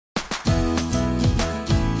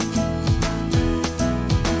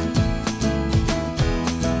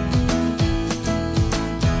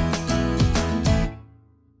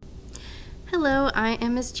I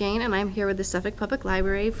am Miss Jane, and I'm here with the Suffolk Public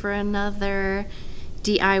Library for another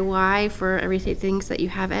DIY for everyday things that you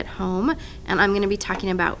have at home. And I'm going to be talking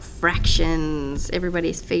about fractions,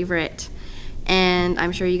 everybody's favorite. And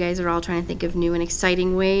I'm sure you guys are all trying to think of new and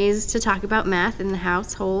exciting ways to talk about math in the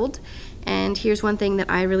household. And here's one thing that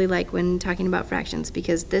I really like when talking about fractions,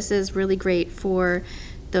 because this is really great for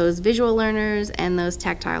those visual learners and those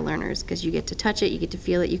tactile learners, because you get to touch it, you get to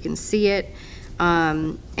feel it, you can see it.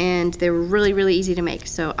 And they're really easy to make.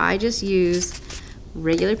 So I just use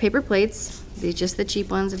regular paper plates. These are just the cheap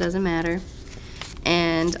ones, it doesn't matter.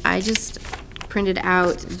 And I just printed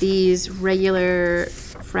out these regular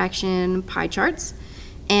fraction pie charts,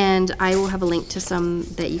 and I will have a link to some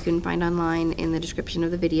that you can find online in the description of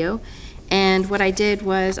the video. And what I did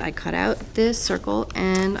was I cut out this circle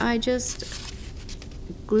and I just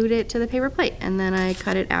glued it to the paper plate, and then I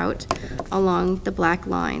cut it out along the black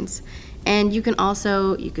lines. And you can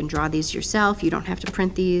draw these yourself. You don't have to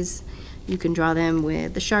print these. You can draw them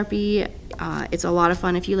with the Sharpie. It's a lot of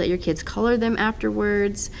fun if you let your kids color them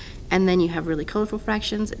afterwards, and then you have really colorful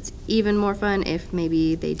fractions. It's even more fun if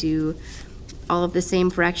maybe they do all of the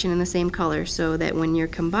same fraction in the same color, so that when you're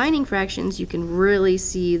combining fractions, you can really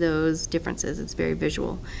see those differences. It's very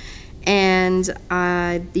visual. And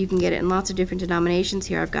you can get it in lots of different denominations.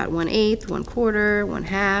 Here I've got 1/8, 1/4,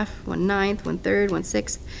 1/2, 1/9, 1/3,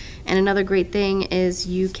 1/6. And another great thing is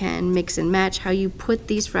you can mix and match how you put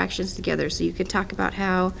these fractions together. So you can talk about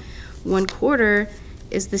how 1/4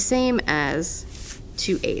 is the same as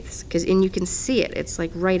 2/8, and you can see it. It's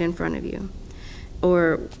like right in front of you.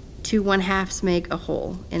 Or 2 1/2s make a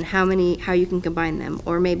whole, and how you can combine them.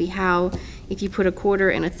 Or maybe how if you put a 1/4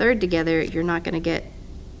 and a 1/3 together, you're not going to get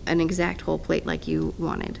an exact whole plate like you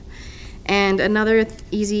wanted. And another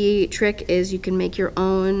easy trick is you can make your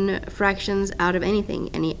own fractions out of anything,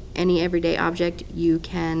 any everyday object. You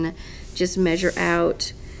can just measure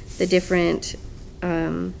out the different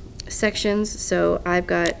sections. So I've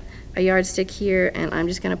got a yardstick here, and I'm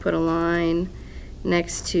just going to put a line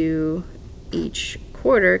next to each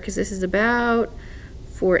 1/4, because this is about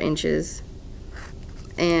 4 inches.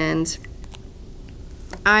 And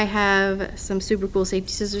I have some super cool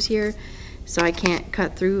safety scissors here, so I can't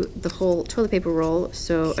cut through the whole toilet paper roll.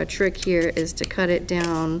 So a trick here is to cut it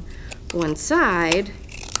down one side,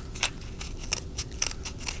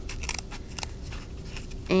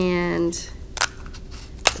 and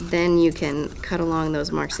then you can cut along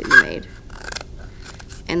those marks that you made.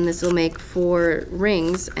 And this will make 4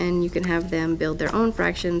 rings, and you can have them build their own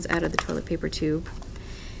fractions out of the toilet paper tube.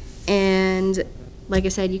 And like I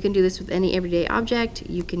said, you can do this with any everyday object.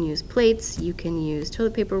 You can use plates, you can use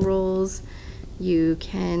toilet paper rolls, you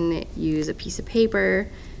can use a piece of paper,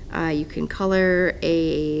 you can color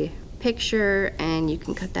a picture, and you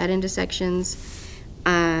can cut that into sections.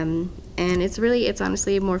 And it's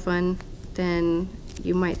honestly more fun than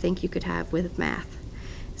you might think you could have with math.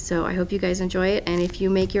 So I hope you guys enjoy it, and if you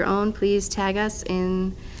make your own, please tag us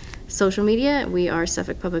in social media. We are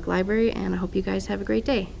Suffolk Public Library, and I hope you guys have a great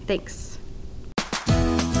day. Thanks.